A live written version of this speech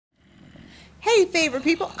Hey, favorite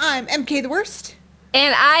people, I'm MKtheWorst.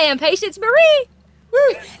 And I am Patience Marie.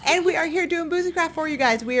 Woo! And we are here doing Boozycraft for you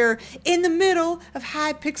guys. We are in the middle of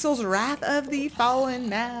Hypixel's Wrath of the Fallen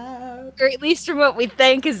map. Or at least from what we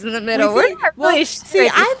think is in the middle. We're not well, really see,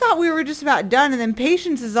 I thought we were just about done, and then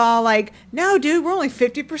Patience is all like, no, dude, we're only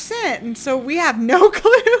 50%, and so we have no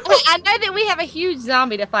clue. I know that we have a huge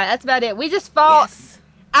zombie to fight. That's about it. We just fought. Yes.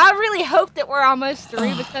 I really hope that we're almost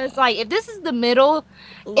through because, like, if this is the middle,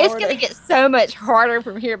 it's going to get so much harder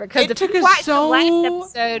from here because if you watch the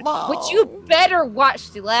last episode, which you better watch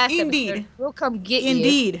the last episode, we'll come get you.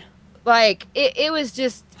 Indeed. Like, it was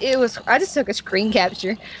just, I just took a screen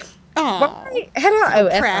capture. Oh,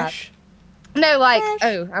 crash. No, like,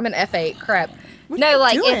 I'm an F8, crap. No,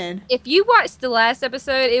 like, if you watched the last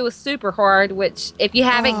episode, it was super hard, which, if you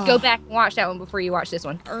haven't, go back and watch that one before you watch this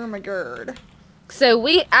one. Oh, my God. So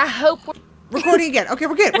I hope we're recording again. Okay,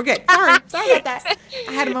 we're good. Sorry about that.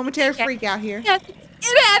 I had a momentary freak out here. Yes,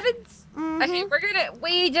 it happens. Okay,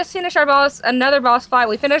 we just finished another boss fight.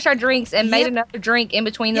 We finished our drinks and made another drink in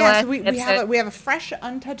between the last episode. We have a fresh,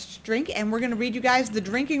 untouched drink, and we're gonna read you guys the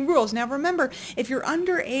drinking rules. Now, remember, if you're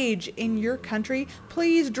underage in your country,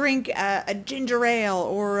 please drink a ginger ale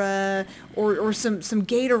or some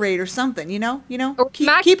Gatorade or something. You know,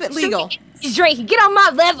 keep it legal. Drink, get on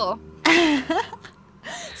my level.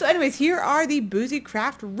 So anyways, here are the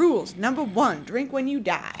Boozycraft rules. Number 1, drink when you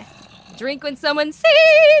die. Drink when someone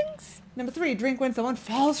sings. Number 3, drink when someone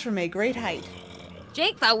falls from a great height.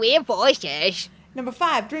 Drink for weird voices. Number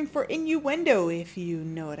 5, drink for innuendo, if you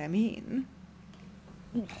know what I mean.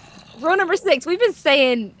 Rule number 6, we've been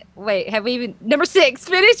saying, number 6,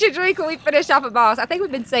 finish your drink when we finish off a boss. I think we've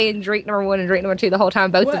been saying drink number 1 and drink number 2 the whole time,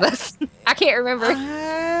 both of us. I can't remember.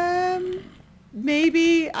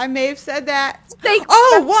 Maybe I may have said that.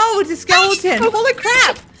 Oh, whoa, it's a skeleton. Holy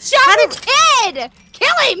crap. Shot his head.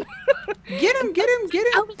 Kill him. Get him.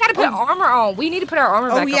 Oh, we gotta put armor on. We need to put our armor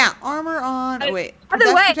back on. Oh, yeah, armor on. Oh, wait.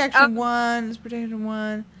 That's protection 1. That's protection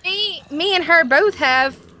 1. Me and her both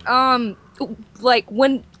have, like,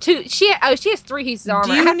 1, 2. She has 3 pieces of armor.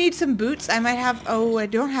 Do you need some boots? I might have, I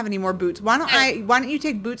don't have any more boots. Why don't you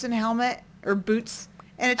take boots and helmet, or boots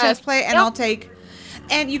and a chest plate, and I'll take...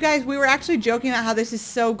 And you guys, we were actually joking about how this is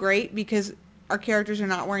so great because our characters are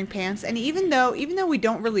not wearing pants. And even though we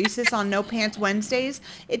don't release this on No Pants Wednesdays,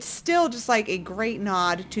 it's still just like a great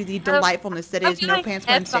nod to the delightfulness that is No Pants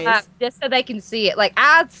Wednesdays. Just so they can see it. Like,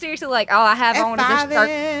 I seriously, like, all I have on is this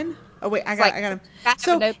shirt. Oh wait, I got him.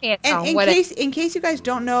 So, no pants on. in case you guys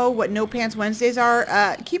don't know what No Pants Wednesdays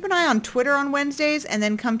are, keep an eye on Twitter on Wednesdays, and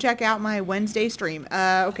then come check out my Wednesday stream.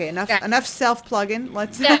 Okay, enough self-plugging.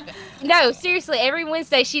 Let's. No, seriously, every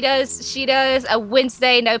Wednesday she does a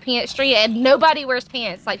Wednesday No Pants stream, and nobody wears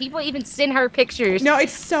pants. Like, people even send her pictures. No,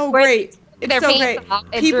 it's so great. It's so great.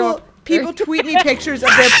 People tweet me pictures of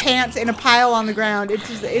their pants in a pile on the ground. It's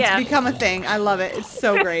become a thing. I love it. It's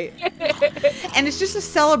so great. And it's just a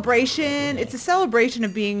celebration. It's a celebration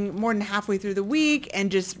of being more than halfway through the week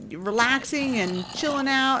and just relaxing and chilling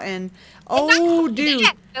out. And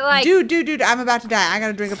dude, I'm about to die. I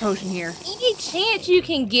gotta drink a potion here. Any chance you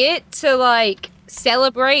can get to, like,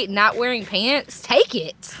 celebrate not wearing pants, take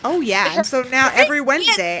it. Oh yeah. And so now every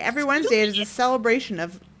Wednesday it is a celebration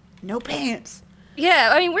of no pants. Yeah,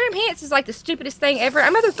 I mean, wearing pants is like the stupidest thing ever.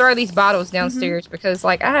 I'm going to throw these bottles downstairs because,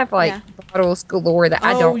 like, I have, like, bottles galore that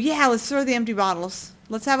I don't. Oh, yeah, let's throw the empty bottles.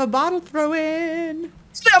 Let's have a bottle throw in.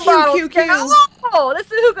 Oh, this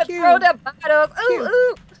is who could throw the bottles.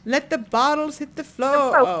 Ooh. Let the bottles hit the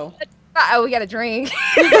floor. Oh, we got a drink.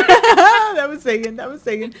 That was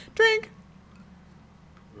singing. Drink.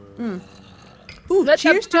 Ooh,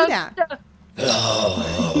 cheers to that.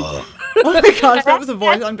 Oh my gosh, that was a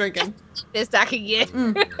voice. I'm drinking. Best I can get.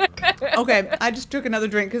 Okay, I just took another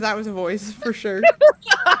drink because that was a voice for sure.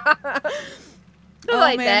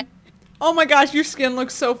 Like that. Oh my gosh, your skin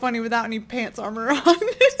looks so funny without any pants armor on. I'm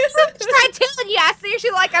telling you, I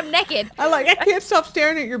seriously like I'm naked. I can't stop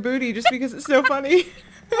staring at your booty just because it's so funny.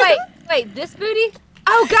 Wait, this booty?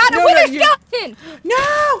 Oh God, a wither skeleton!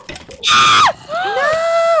 No!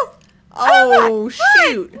 No! Oh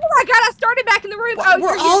shoot! Oh my God! I started back in the room.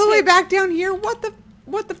 We're all the way back down here. What the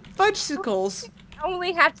fudgesicles? I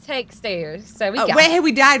only have to take stairs, so we got. Wait, hey,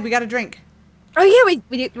 we died. We got a drink. Oh yeah,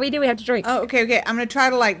 we do. We have to drink. Oh, okay. I'm gonna try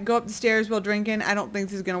to, like, go up the stairs while drinking. I don't think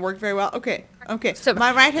this is gonna work very well. Okay. So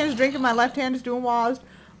my right hand is drinking. My left hand is doing waz.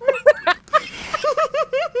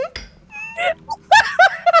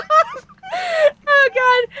 Oh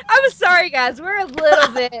God! I'm sorry, guys. We're a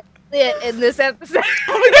little bit lit in this episode.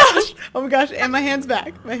 Oh my gosh! And my hand's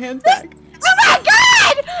back. Oh my God!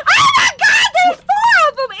 There's 4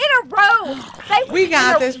 of them in a row. They We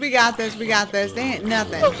got this. We got this. We got this. They ain't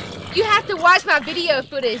nothing. You have to watch my video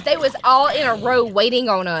footage. They was all in a row waiting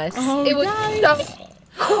on us. Oh, it was so...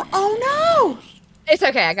 Oh, no. It's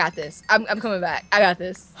okay. I got this. I'm coming back. I got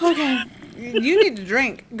this. Okay. You need to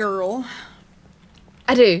drink, girl.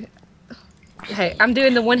 I do. Hey, I'm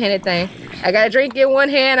doing the one-handed thing. I got a drink in one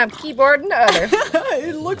hand. I'm keyboarding the other.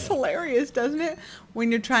 It looks hilarious, doesn't it?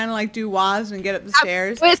 When you're trying to, like, do WAS and get up the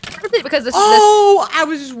stairs. It's perfect because this. I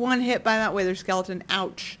was just one hit by that wither skeleton.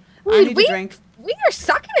 Ouch. Dude, I need to drink. We are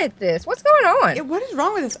sucking at this. What's going on? What is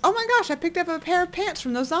wrong with this? Oh my gosh, I picked up a pair of pants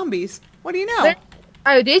from those zombies. What do you know?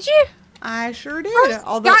 Oh, did you? I sure did.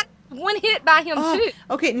 Although got one hit by him too.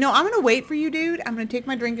 Okay, no, I'm gonna wait for you, dude. I'm gonna take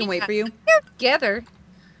my drink and wait for you. Together.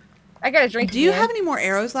 I got a drink. Do you have any more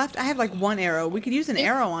arrows left? I have like one arrow. We could use an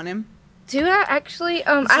arrow on him. Do I actually?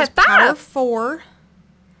 I have 5. Power 4.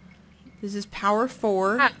 This is power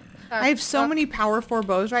 4. I have so many power 4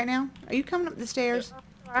 bows right now. Are you coming up the stairs?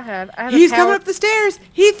 I have. He's coming up the stairs.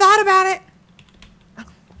 He thought about it.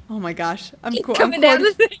 Oh my gosh, I'm coming down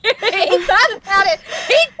the stairs. He thought about it.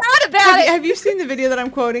 He thought about it. Have you seen the video that I'm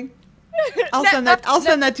quoting? I'll send that. I'll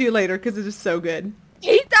send that to you later because it is so good.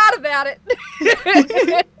 He thought about it.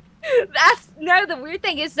 The weird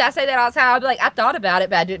thing is I say that all the time. I'll be like, I thought about it,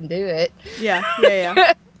 but I didn't do it. Yeah.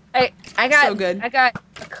 I got so good. I got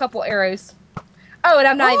a couple arrows. Oh, and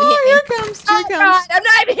I'm not even hitting him. Here comes. God, I'm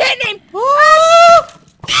not even hitting him. Oh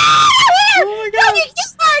my God.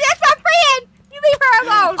 That's my friend. You leave her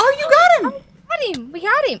alone. Oh, you got him. We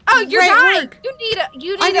got him. Oh, you're dying. Work. You need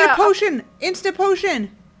I need a potion. Instant potion.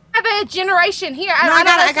 I have a generation here. I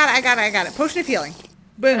got it. Potion of healing.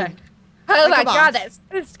 Boom. Okay. Oh my God, that's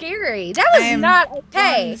so scary. That was not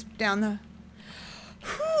okay. Down the.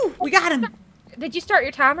 Whew, we got him. Did you start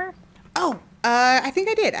your timer? Oh, I think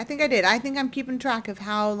I did. I think I'm keeping track of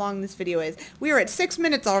how long this video is. We are at 6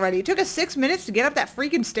 minutes already. It took us 6 minutes to get up that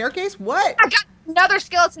freaking staircase. What? I got another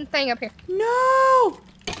skeleton thing up here. No.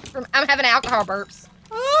 I'm having alcohol burps.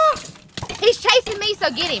 Oh. He's chasing me, so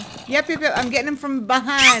get him. Yep. I'm getting him from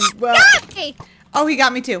behind. Well. Got me. Oh, he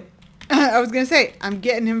got me too. I was gonna say I'm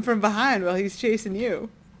getting him from behind while he's chasing you.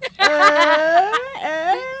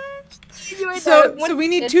 So we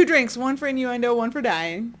need 2 drinks, one for innuendo, one for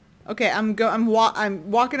dying. Okay, I'm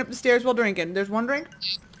walking up the stairs while drinking. There's 1 drink.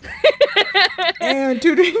 And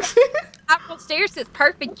 2 drinks. Upstairs is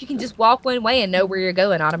perfect. You can just walk one way and know where you're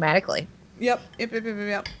going automatically. Yep.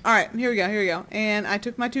 All right, here we go. And I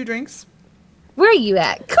took my 2 drinks. Where are you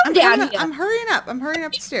at? Come down here. I'm hurrying up. I'm hurrying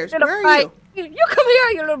up the stairs. Where are you? You come here,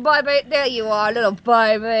 you little baby. There you are, little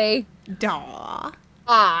baby. Daw.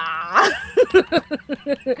 Ah.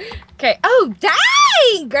 Okay. Oh,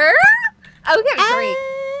 dang, girl. Oh, we got a drink.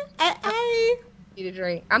 Need a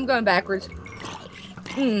drink. I'm going backwards.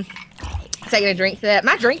 Taking a drink to that.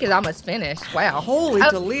 My drink is almost finished. Wow. Holy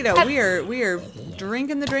Toledo. We are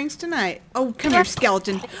drinking the drinks tonight. Oh, come here,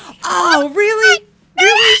 skeleton. Oh, really?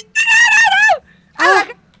 Really?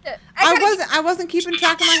 I wasn't keeping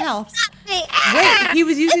track of my health. Wait, he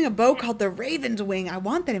was using a bow called the Raven's Wing. I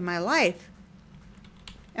want that in my life.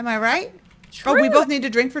 Am I right? True. Oh, we both need to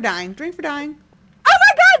drink for dying. Drink for dying. Oh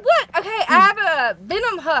my God, look! Okay, I have a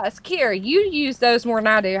venom husk. Here, you use those more than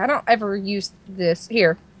I do. I don't ever use this.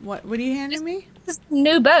 Here. What are you handing me? This is a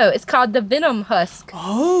new bow. It's called the venom husk.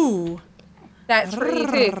 Oh. That's for you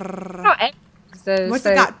too. What's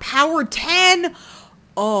it got? Power 10?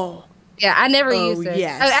 Oh. Yeah, I never use it.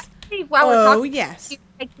 Yes. Oh, actually, while we're talking, yes. you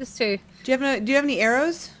take this too. Do you have any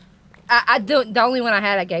arrows? I don't. The only one I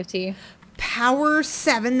had, I gave to you. Power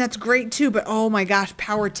 7, that's great too. But oh my gosh,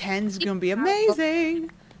 power 10 is gonna be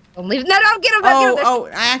amazing. Don't leave. No, don't get him.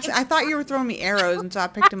 I thought you were throwing me arrows, and so I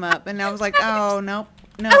picked them up, and I was like, oh no.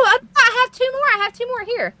 Oh, I have 2 more. I have 2 more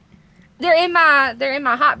here. They're in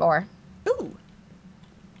my hot bar. Ooh.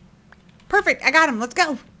 Perfect. I got them. Let's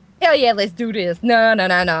go. Hell yeah, let's do this. No.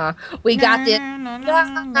 We got this.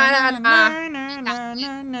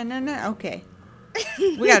 Okay.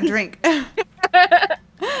 We got a drink.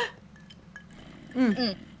 I'm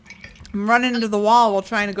running into the wall while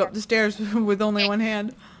trying to go up the stairs with only 1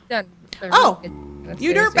 hand. Oh,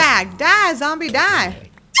 you dirtbag. Die, zombie,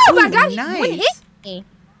 die. Oh my gosh, nice. 1 hit me.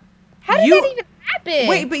 How did that even happen?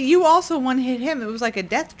 Wait, but you also 1 hit him. It was like a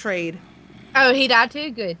death trade. Oh, he died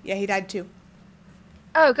too? Good. Yeah, he died too.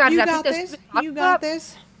 Oh God, you got this. You got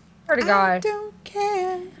this. Swear to God. I don't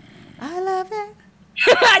care. I love it.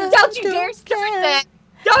 Don't you dare start that.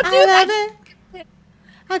 Don't do that. It.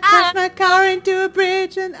 I crashed my car into a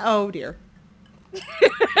bridge and oh dear.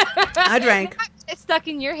 I drank. It's stuck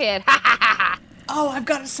in your head. Oh, I've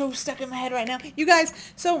got it so stuck in my head right now. You guys,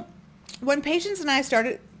 so when Patience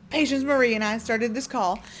Marie and I started this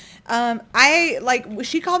call,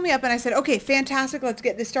 She called me up and I said, okay, fantastic. Let's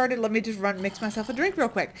get this started. Let me just mix myself a drink real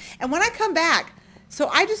quick. And when I come back, so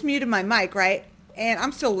I just muted my mic, right? And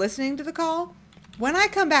I'm still listening to the call. When I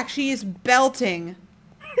come back, she is belting.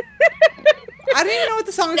 I don't even know what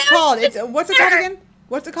the song is called. What's it called again?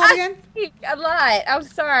 What's it called again? I lied. I'm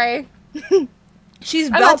sorry. She's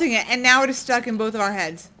belting it, and now it is stuck in both of our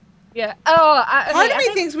heads. Yeah. Oh, part of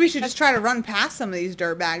me thinks we should just try to run past some of these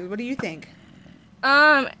dirt bags. What do you think?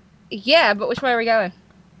 Yeah, but which way are we going?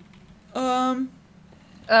 Oh,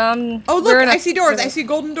 look, I see doors. I see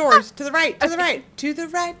golden doors. To the right, to the right, to the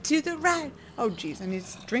right, to the right. Oh, jeez, I need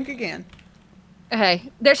to drink again.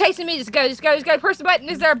 Okay, they're chasing me. Just go, just go, just go. Press the button.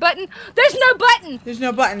 Is there a button? There's no button. There's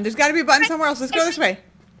no button. There's got to be a button somewhere else. Let's go this way.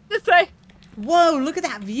 This way. Whoa, look at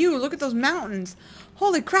that view. Look at those mountains.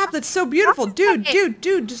 Holy crap, that's so beautiful. Dude,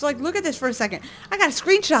 just like look at this for a second. I got to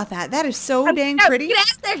screenshot that. That is so dang pretty. Get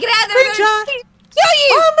out there, get out there. Screenshot. Kill you.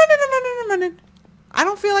 Oh, I'm running. I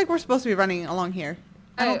don't feel like we're supposed to be running along here.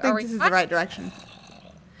 I don't think this is the right direction.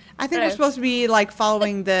 I think we're supposed to be like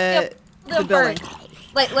following the building.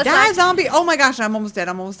 Like, let's die, zombie! Oh my gosh, I'm almost dead.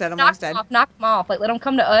 I'm almost dead. Knock them off. Like, let them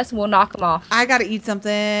come to us and we'll knock them off. I gotta eat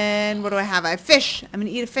something. What do I have? I have fish. I'm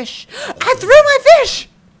gonna eat a fish. I threw my fish!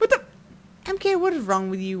 What the? MK, what is wrong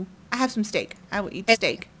with you? I have some steak. I will eat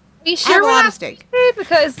steak. You sure I have a lot of steak.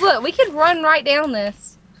 Because, look, we could run right down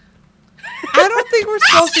this. I don't think we're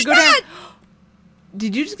supposed to go down.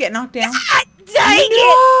 Did you just get knocked down? Dang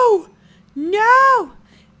it! No!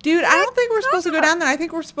 Dude, I don't think we're supposed to go down there. I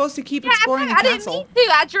think we're supposed to keep exploring the castle. I didn't mean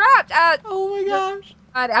to. I dropped. Oh my gosh.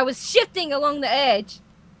 I was shifting along the edge.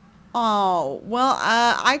 Oh, well,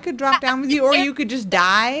 I could drop down with you, or you could just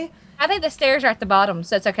die. I think the stairs are at the bottom,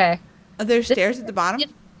 so it's okay. Are there stairs at the bottom?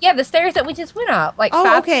 Yeah, the stairs that we just went up. Like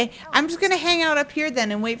okay. I'm just going to hang out up here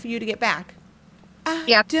then and wait for you to get back.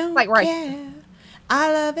 I don't care.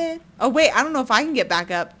 I love it. Oh, wait, I don't know if I can get back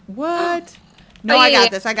up. What? No, I got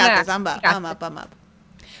this. I got this. I'm up.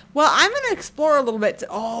 Well, I'm going to explore a little bit.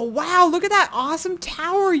 Oh, wow. Look at that awesome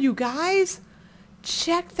tower, you guys.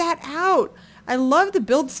 Check that out. I love the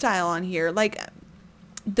build style on here. Like,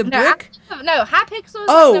 the brick. No, Hypixel.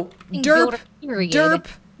 Oh, derp.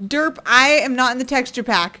 I am not in the texture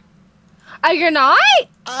pack. Oh, you're not?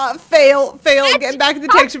 Fail. Get back in the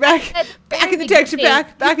texture pack. Back in the texture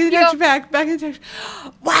pack. Back in the texture pack. Back in the texture.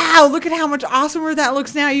 Wow, look at how much awesomer that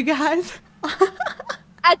looks now, you guys.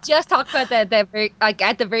 I just talked about that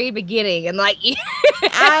at the very beginning, and like,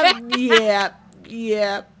 yeah.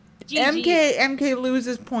 MK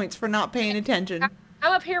loses points for not paying attention.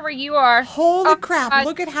 I'm up here where you are. Holy crap!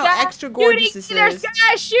 Look at how extra gorgeous this is. There's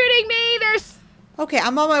guys shooting me. There's. Okay,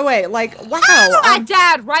 I'm on my way. Like, wow. I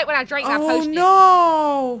died right when I drank my potion.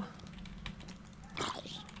 Oh no!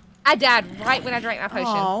 I died right when I drank my potion.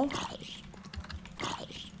 Oh.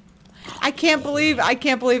 I can't believe I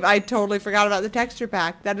totally forgot about the texture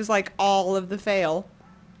pack. That is like all of the fail.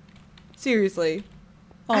 Seriously.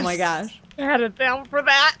 Oh my gosh. I had it down for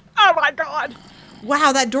that. Oh my god.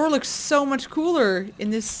 Wow, that door looks so much cooler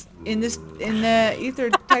in the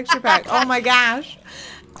ether texture pack. Oh my gosh.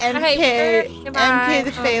 MK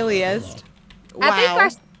the failiest. Wow.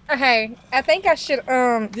 I think I should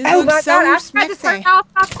This looks so I tried to turn off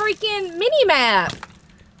my freaking mini map.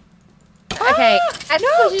 Okay.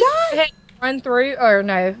 Run through, or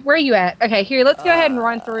no? Where are you at? Okay, here. Let's go ahead and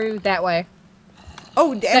run through that way.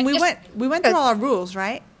 Oh, and we went through all our rules,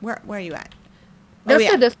 right? Where are you at? Oh,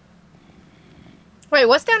 yeah. Wait,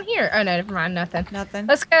 what's down here? Oh no, never mind. Nothing. Nothing.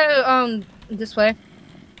 Let's go this way.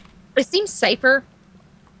 It seems safer.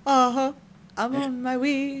 I'm on my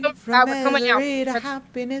way from misery to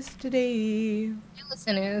happiness today.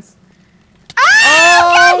 Listen is.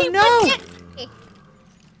 Oh no!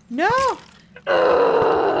 No!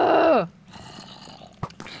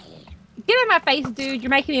 Get in my face, dude. You're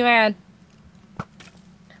making me mad.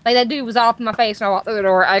 Like, that dude was all up in my face and I walked through the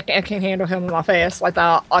door. I can't handle him in my face like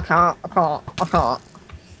that. I can't.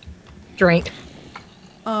 Drink.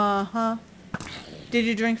 Did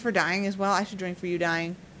you drink for dying as well? I should drink for you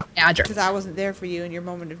dying. Yeah, I drank. Because I wasn't there for you in your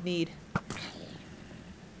moment of need.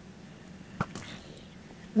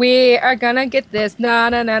 We are gonna get this. No.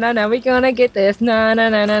 We're gonna get this. No.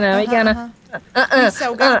 We're gonna. We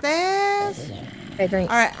so got this. Okay, drink.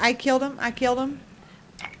 Alright, I killed him. I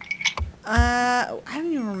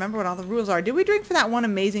don't even remember what all the rules are. Did we drink for that one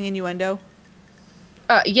amazing innuendo?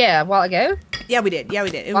 Yeah, a while ago. Yeah, we did.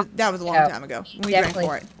 That was a long time ago. We drank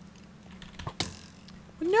for it.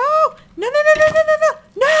 No!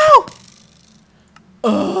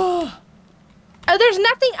 Ugh. Oh, there's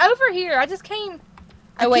nothing over here. I just came.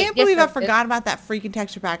 I can't believe I forgot about that freaking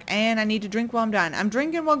texture pack. And I need to drink while I'm done. I'm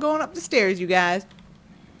drinking while going up the stairs, you guys.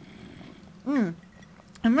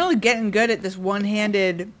 I'm really getting good at this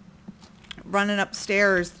one-handed running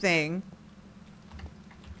upstairs thing.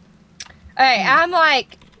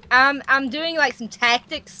 Alright, I'm doing like some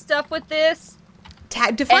tactics stuff with this.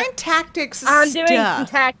 Define tactics I'm doing some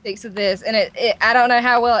tactics with this, and I don't know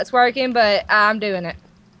how well it's working, but I'm doing it.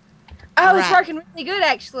 Oh, it's working really good,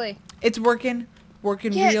 actually. It's working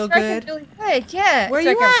real good. Really good. Yeah. Where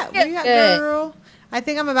you at? Where you at, girl? I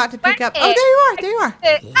think I'm about to pick up. Oh, there you are.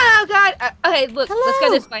 Oh God. Okay, look. Hello. Let's go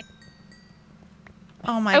this way.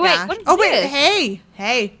 Oh my gosh. Oh wait.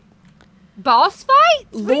 Hey. Boss fight?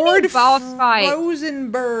 Lord boss fight.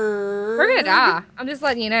 Rosenberg. We're gonna die. I'm just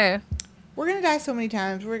letting you know. We're gonna die so many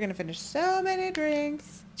times. We're gonna finish so many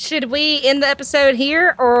drinks. Should we end the episode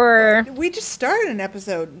here, or we just started an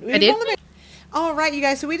episode? All right, you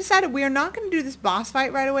guys. So we decided we are not going to do this boss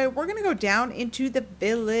fight right away. We're going to go down into the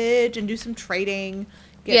village and do some trading.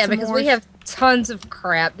 Because we have tons of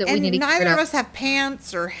crap that we need to get rid of. Neither of us have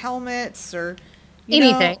pants or helmets or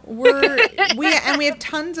anything. We have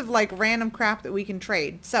tons of like random crap that we can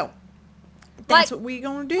trade. So that's what we're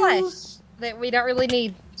going to do. Flesh that we don't really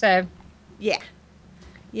need. So yeah.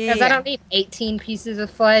 Because I don't need 18 pieces of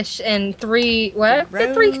flesh and 3 cooked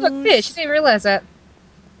fish. I didn't realize that.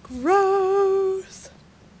 Gross.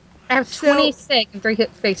 I have 26 and 3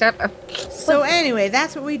 cooked fish. So anyway,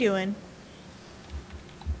 that's what we're doing.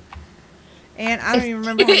 And I don't even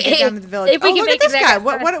remember how to get down to the village. Look at this guy.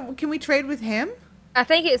 What can we trade with him? I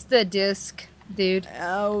think it's the disc, dude.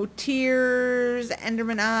 Oh, tears,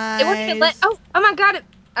 Enderman eyes. Oh my God.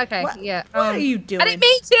 Okay, yeah. What are you doing? I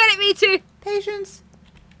didn't mean to. Patience.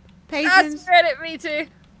 I swear it, me too.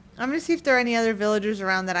 I'm gonna see if there are any other villagers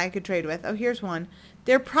around that I could trade with. Oh, here's one.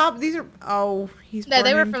 These are. Oh, he's. No,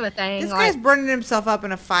 they were from the thing. This guy's burning himself up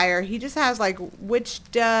in a fire. He just has like witch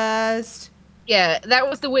dust. Yeah, that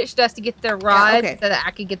was the witch dust to get the rod so that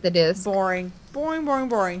I could get the disc. Boring.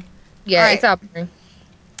 Yeah, it's all boring.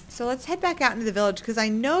 So let's head back out into the village because I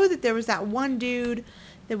know that there was that one dude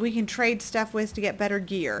that we can trade stuff with to get better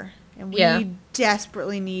gear, and we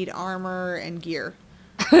desperately need armor and gear.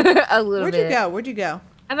 A little bit. Where'd you go?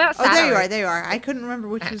 I'm outside. Oh, there you are. I couldn't remember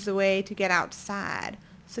which was the way to get outside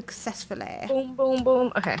successfully. Boom, boom,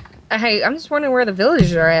 boom. Okay. Hey, I'm just wondering where the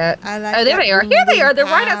villagers are at. There they are. Here they are. They're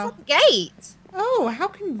right outside the gate. Oh, how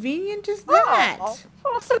convenient is that?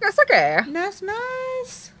 Oh, sucker.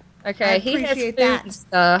 Nice. Okay, he has food and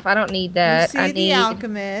stuff. I don't need that. I need the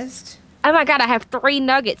alchemist. Oh my God, I have 3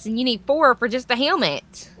 nuggets and you need 4 for just the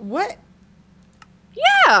helmet. What?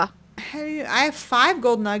 Yeah. I have 5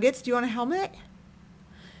 gold nuggets. Do you want a helmet?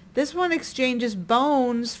 This one exchanges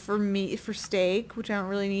bones for meat for steak, which I don't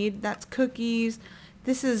really need. That's cookies.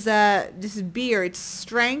 This is beer. It's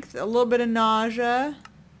strength, a little bit of nausea.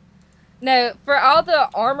 No, for all the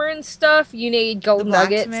armor and stuff, you need gold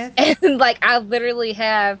nuggets. And like I literally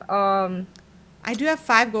have I do have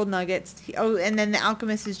 5 gold nuggets. Oh, and then the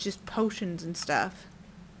alchemist is just potions and stuff.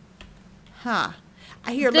 Huh.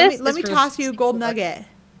 Let me toss you a gold nugget.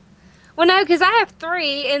 Well, no, because I have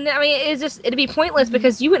 3, and I mean, it'd be pointless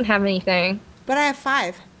because you wouldn't have anything. But I have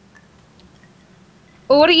 5.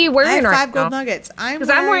 Well, what are you wearing right now? I have 5 gold nuggets. Because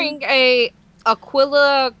I'm wearing a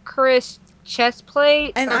Aquila Chris chest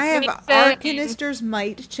plate. And I have Arcanister's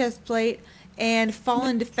Might chest plate and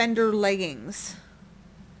Fallen Defender leggings.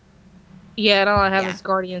 Yeah, and all I have is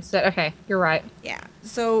Guardian set. Okay, you're right. Yeah.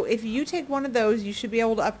 So if you take one of those, you should be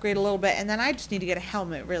able to upgrade a little bit, and then I just need to get a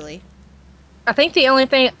helmet, really. I think the only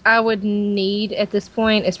thing I would need at this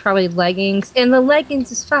point is probably leggings. And the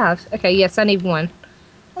leggings is 5. Okay, yes, I need 1.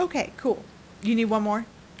 Okay, cool. You need 1 more?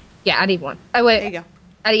 Yeah, I need 1. Oh, wait. There you go.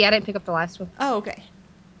 I didn't pick up the last one. Oh, okay.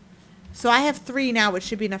 So I have 3 now, which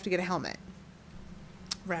should be enough to get a helmet.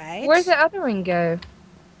 Right? Where'd the other one go?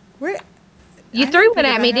 Where? You threw one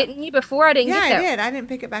at me, didn't you, before I didn't get that? Yeah, I did. I didn't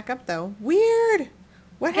pick it back up, though. Weird.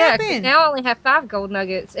 What happened? Now I only have 5 gold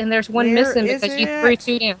nuggets, and there's 1 missing because you threw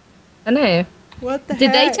 2 down. I know. What the heck?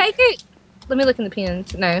 Did they take it? Let me look in the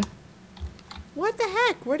pins. No. What the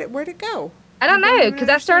heck? Where'd it go? I don't know, because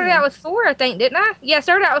I started out with 4, I think, didn't I? Yeah, I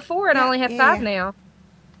started out with 4, and I only have 5 now.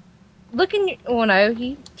 Look in your... Well, no,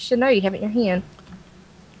 you should know you have it in your hand.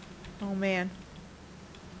 Oh, man.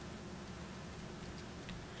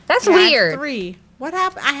 That's weird. I had 3. What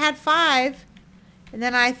happened? I had 5, and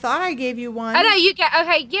then I thought I gave you 1. I know you got...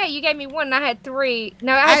 Okay, yeah, you gave me 1, and I had 3.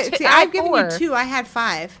 No, I had 2. I've given you 2. I had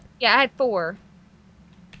 5. Yeah, I had 4.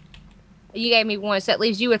 You gave me 1, so that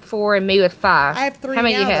leaves you with 4 and me with 5. I have 3 How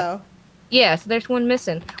many now, you have? though. Yeah, so there's 1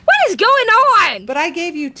 missing. What is going on? But I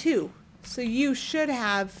gave you 2, so you should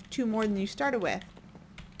have 2 more than you started with.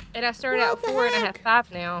 And I started out with 4, and I have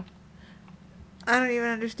 5 now. I don't even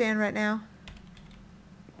understand right now.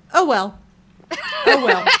 Oh, well. Oh,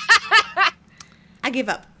 well. I give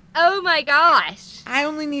up. Oh, my gosh. I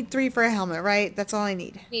only need 3 for a helmet, right? That's all I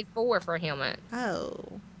need. I need 4 for a helmet.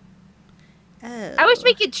 Oh. I wish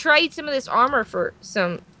we could trade some of this armor for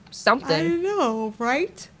something. I know,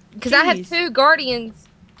 right? Because I have 2 Guardians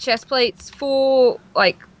chest plates full,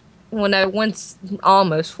 like, well, no, one's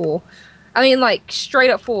almost full. I mean, like,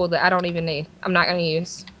 straight up full that I don't even need. I'm not going to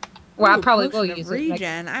use. Well, I probably will use it.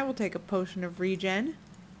 Regen. I will take a potion of regen.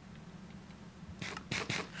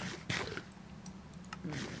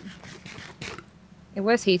 It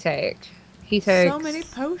was he takes. So many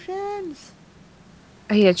potions.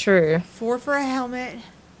 Oh, yeah, true. 4 for a helmet.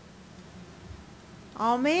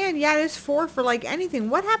 Oh man, yeah, it is 4 for like anything.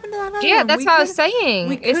 What happened to that other one? Yeah, that's what I was saying.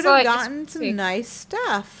 We could have gotten some nice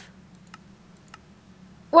stuff.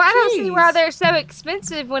 Well, I don't see why they're so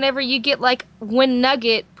expensive whenever you get like 1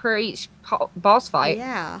 nugget per each boss fight.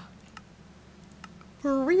 Yeah.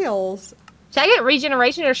 For reals. Should I get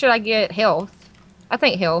regeneration or should I get health? I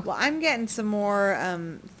think health. Well, I'm getting some more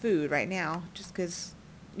food right now just because,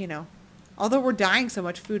 you know, although we're dying so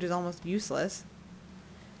much, food is almost useless.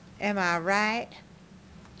 Am I right?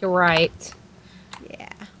 You're right. Yeah.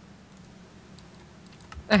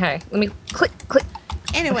 Okay, let me click.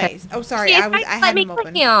 Anyways, okay. oh sorry, See, I had him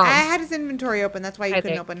open. I had his inventory open. That's why you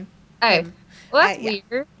couldn't open. Oh, well that's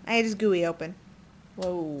weird. I had his GUI open.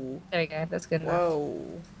 Whoa. There you go. That's good enough. Whoa.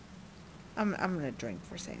 I'm gonna drink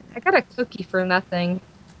for saying that. I got a cookie for nothing.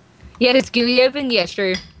 You had his GUI open? Yes,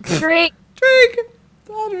 true. Drink. Drink. I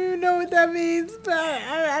don't even know what that means, but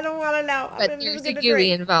I don't want to know. But there's a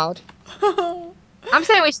GUI involved. I'm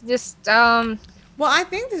saying we should just Well, I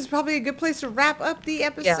think this is probably a good place to wrap up the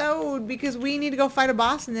episode because we need to go fight a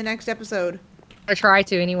boss in the next episode. I try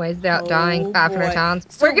to anyways without dying 500 times.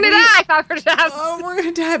 So we're gonna die 500 times. Oh, we're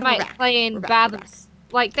gonna die. Somebody playing by themselves.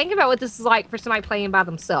 Like, think about what this is like for somebody playing by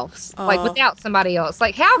themselves. Like, without somebody else.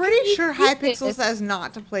 Like, how pretty sure Hypixel says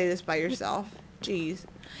not to play this by yourself. Jeez.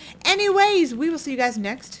 Anyways, we will see you guys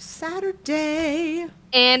next Saturday.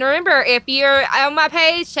 And remember, if you're on my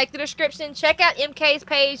page, check the description. Check out MK's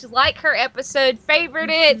page. Like her episode. Favorite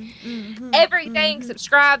it. Everything.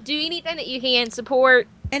 Subscribe. Do anything that you can. Support.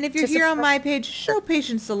 And if you're here on my page, show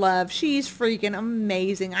Patience to love. She's freaking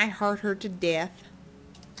amazing. I heart her to death.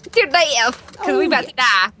 To death. Because we about to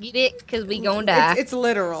die. Get it? Because we gonna die. It's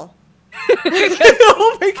literal.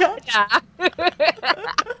 Oh my gosh.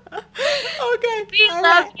 Okay. We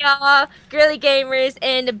love y'all, girly gamers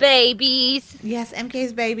and the babies. Yes,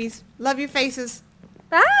 MK's babies. Love your faces.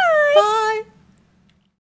 Bye. Bye.